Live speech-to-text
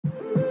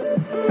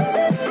Hi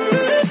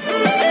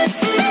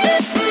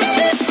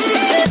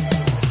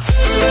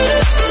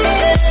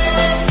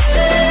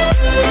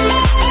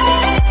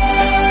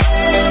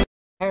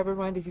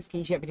everyone, this is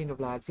toffe.avelino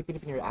vlog, si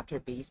Filipina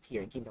actor based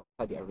here in Queendom,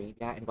 Saudi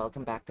Arabia, and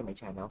welcome back to my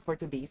channel. For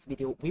today's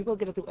video, we will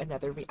gonna do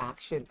another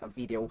reaction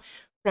video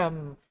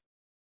from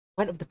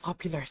one of the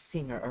popular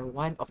singer or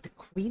one of the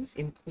queens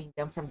in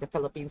Queendom from the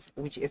Philippines,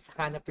 which is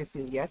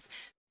Precillas,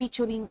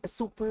 featuring a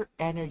super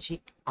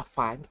energetic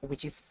Afan,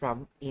 which is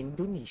from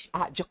Indonesia.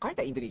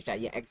 Jakarta, Indonesia.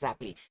 Yeah,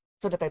 exactly.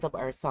 So the title of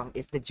our song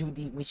is the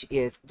Judi, which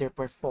is their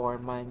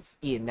performance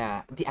in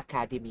the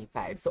Academy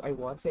 5. So I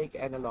won't take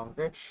any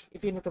longer.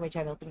 If you're new to my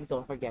channel, please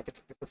don't forget to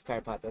click the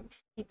subscribe button,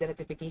 hit the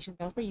notification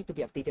bell for you to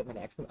be updated when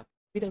I next new upload.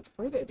 Without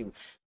further ado,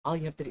 all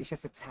you have to do is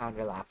just sit down,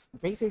 relax,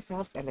 brace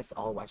yourselves, and let's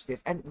all watch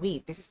this. And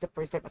wait, this is the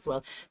first time as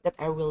well that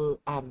I will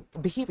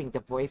be hearing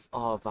the voice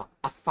of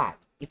Afan,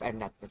 if I'm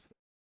not mistaken.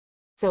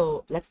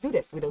 So let's do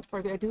this. Without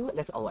further ado,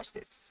 let's all watch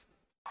this.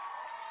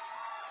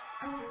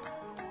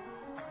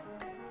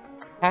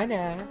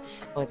 Hana,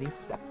 oh this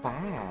is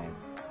Afan.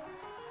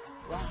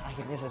 Wah,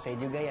 akhirnya selesai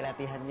juga ya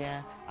latihannya.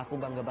 Aku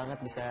bangga banget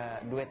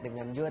bisa duet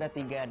dengan juara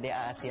 3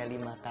 DA Asia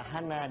 5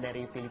 Kahana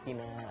dari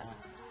Filipina.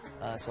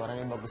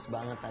 Suaranya bagus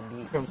banget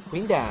tadi. From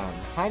Queendom,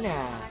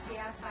 Hana.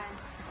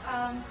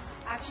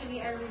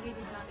 Actually, I really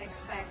did not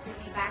expect to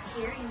be back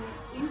here in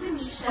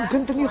Indonesia. Ang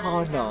ganda ni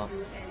Hana.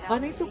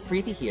 Hana is so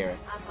pretty here.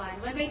 Afan.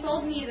 When they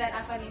told me that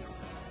Afan is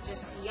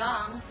just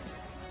young,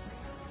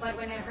 but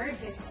when I heard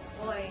his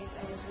voice,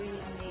 I was really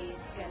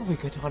amazed. Oh my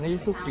god, Hana,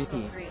 you're so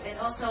pretty. So great. And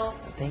also,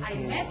 Thank I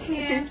you. met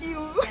him. Thank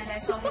you. And I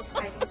saw his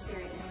fighting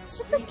spirit. And it was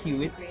That's so really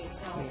cute. great.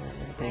 So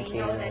Thank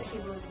I know you. that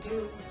he will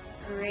do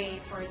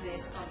great for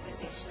this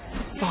competition.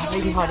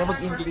 Bakit ni Hana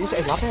mag-English?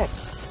 I love it.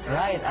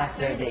 Right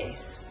after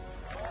this.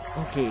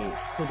 Okay,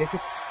 so this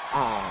is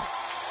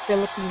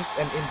Philippines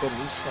and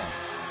Indonesia.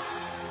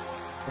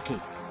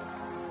 Okay.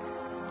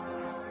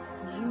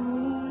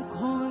 Yung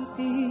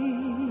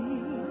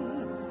konting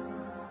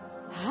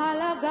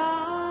halaga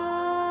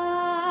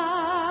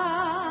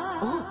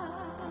Oh,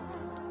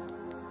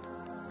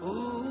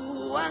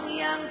 buwang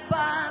yang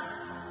pas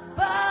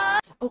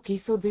okay,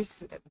 so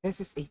this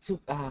is a two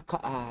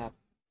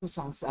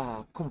songs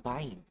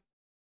combined.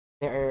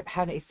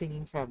 Hana is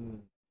singing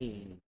from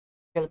a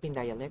Philippine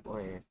dialect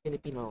or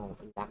Filipino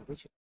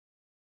language.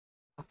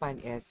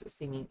 Afan is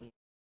singing in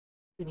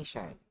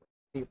Indonesian.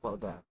 Do you call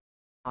the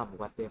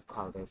what they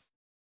call this?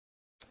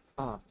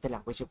 The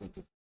language of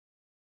Hindu.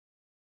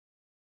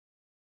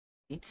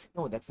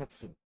 No, that's not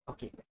him.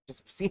 Okay, let's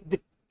just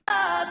proceed.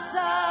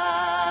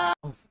 Oh,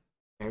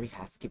 very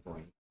husky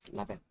voice.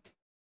 Love it.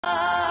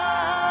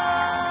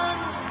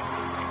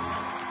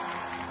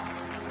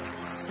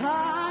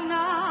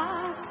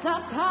 sana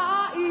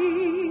sakay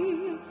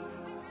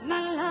na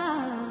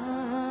lang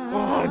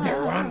Oh, the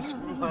runs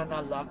from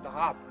Hana, love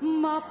that.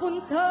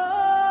 mapunta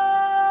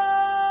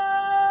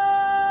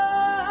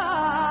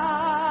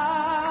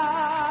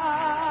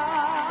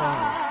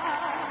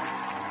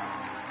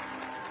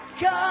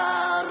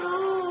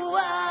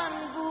karuang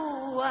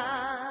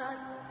buwan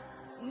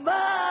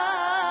magam.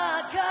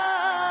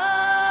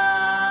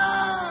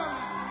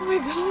 Oh my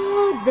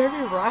god,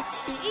 very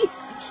raspy.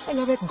 I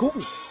love it. Go.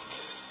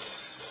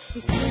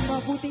 Ito'y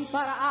mabuting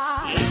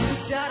paraan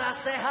Cara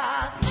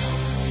sehat.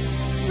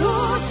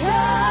 untuk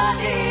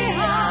jadi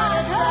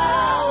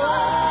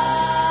hartawan.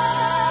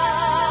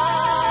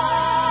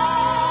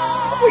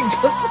 Oh my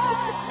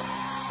god.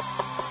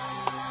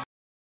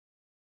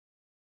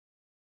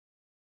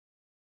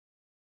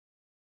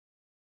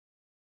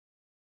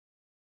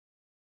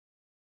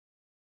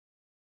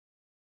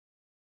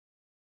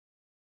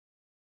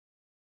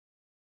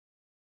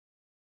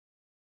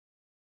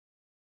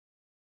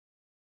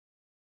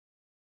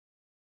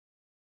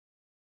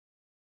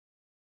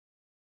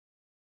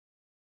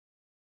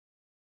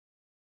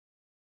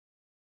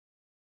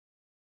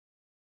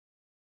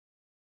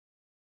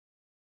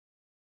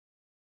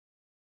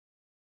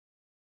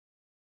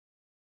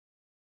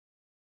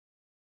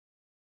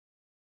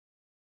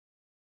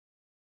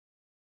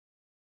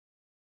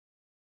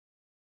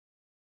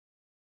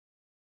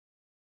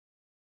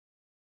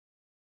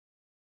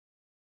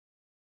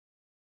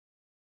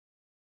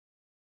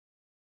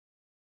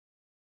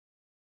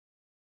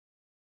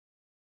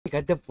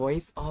 God, the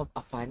voice of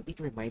Afan,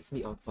 it reminds me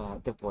of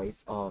the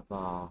voice of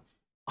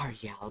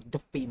Ariel,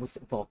 the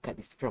famous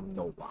vocalist from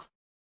Noah.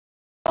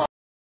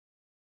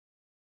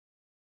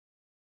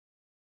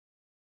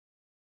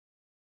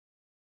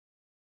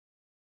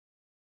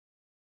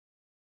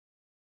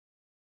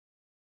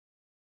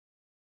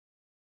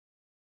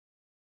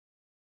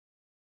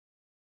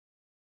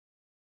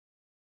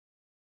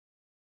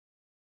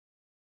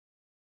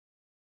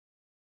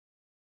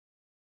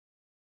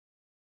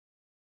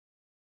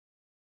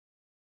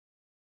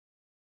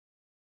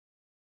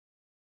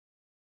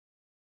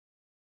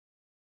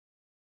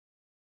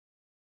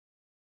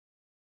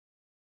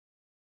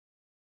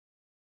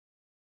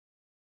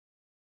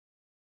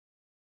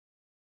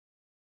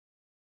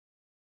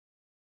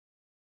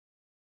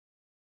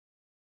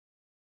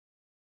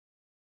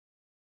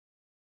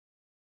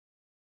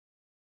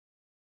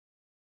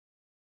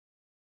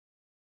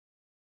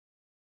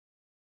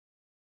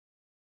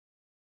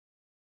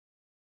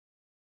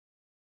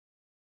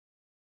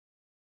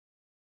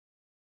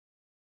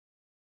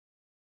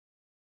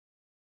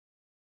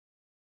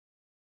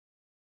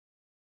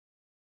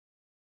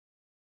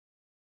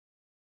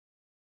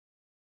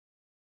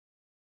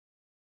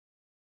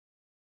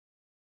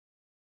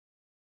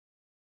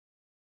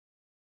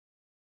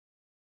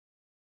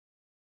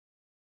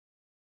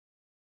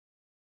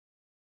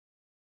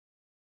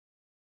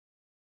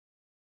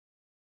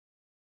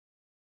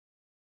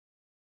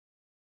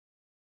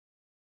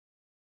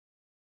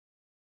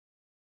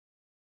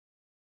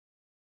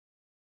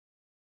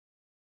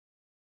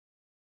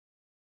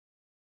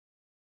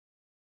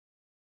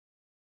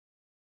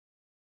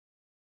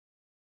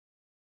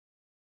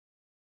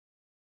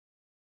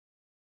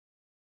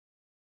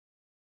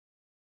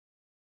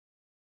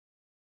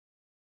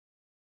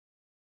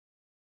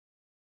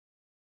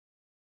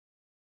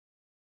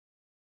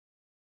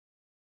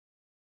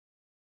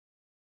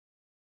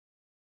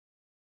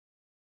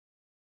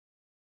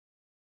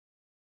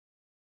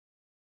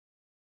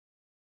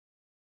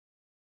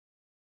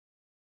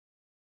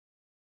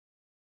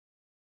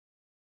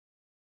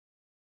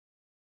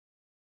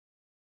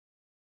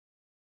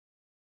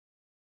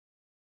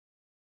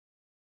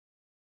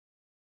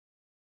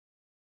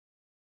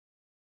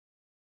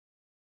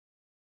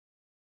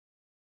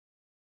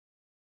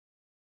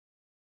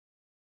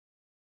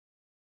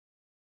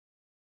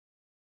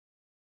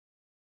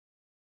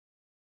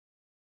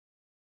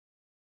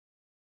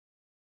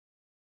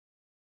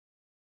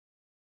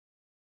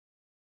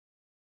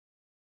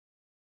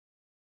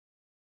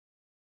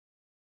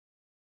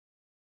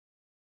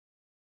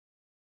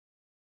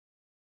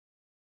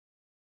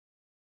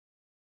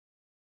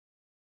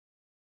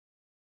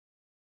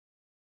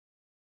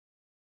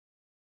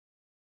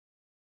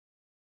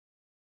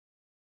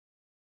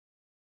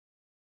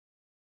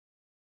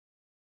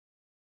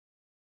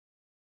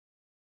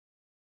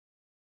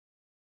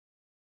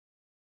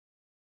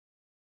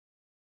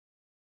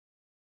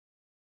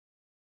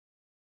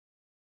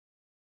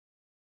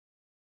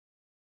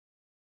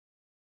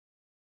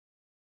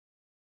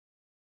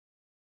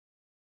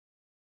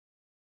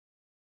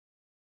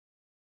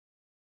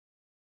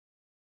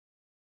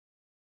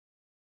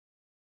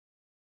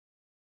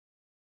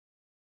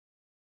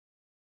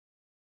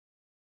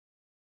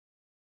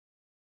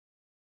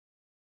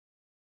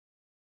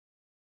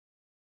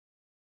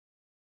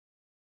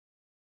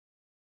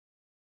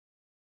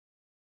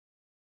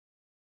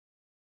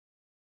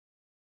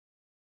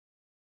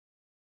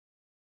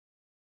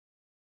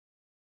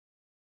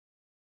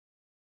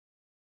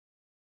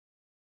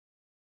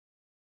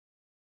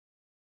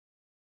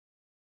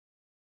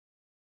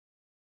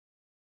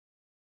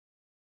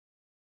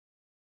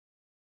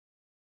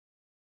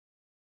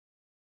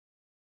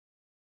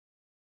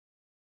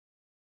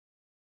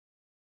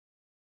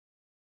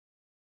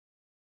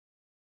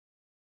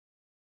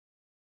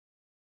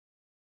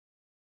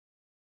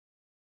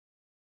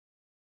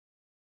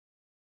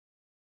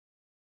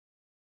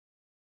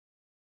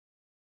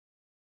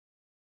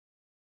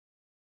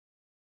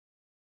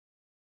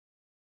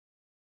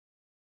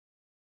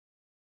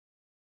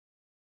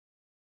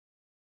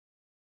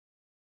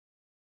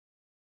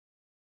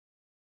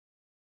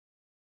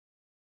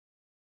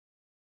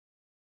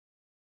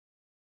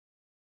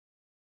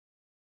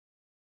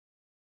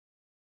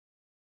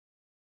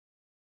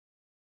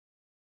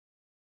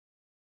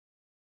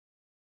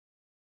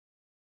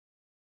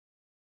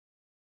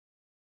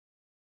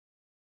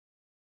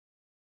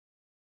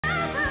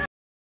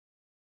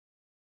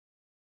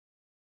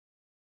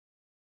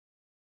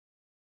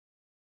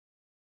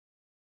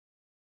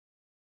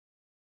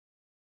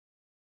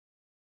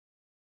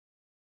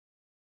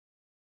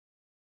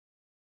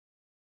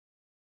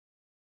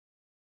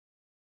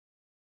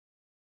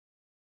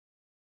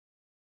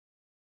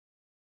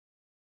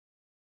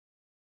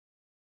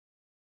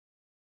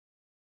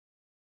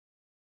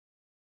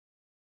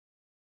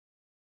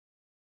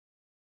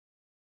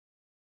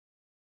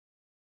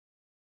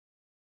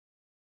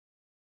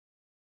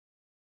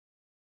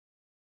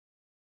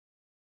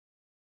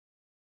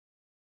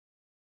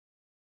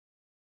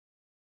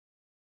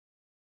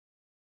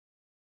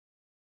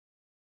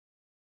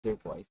 their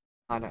voice,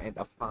 Hannah and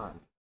Afan.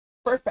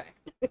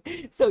 Perfect.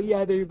 So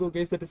yeah, there you go,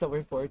 guys. That is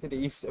our for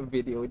today's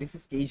video. This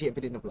is KJ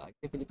Evelyn Vlog,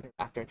 the Filipino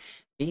actor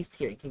based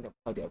here in Kingdom,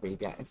 Saudi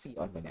Arabia, and see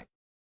you on my next.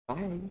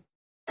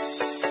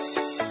 Bye.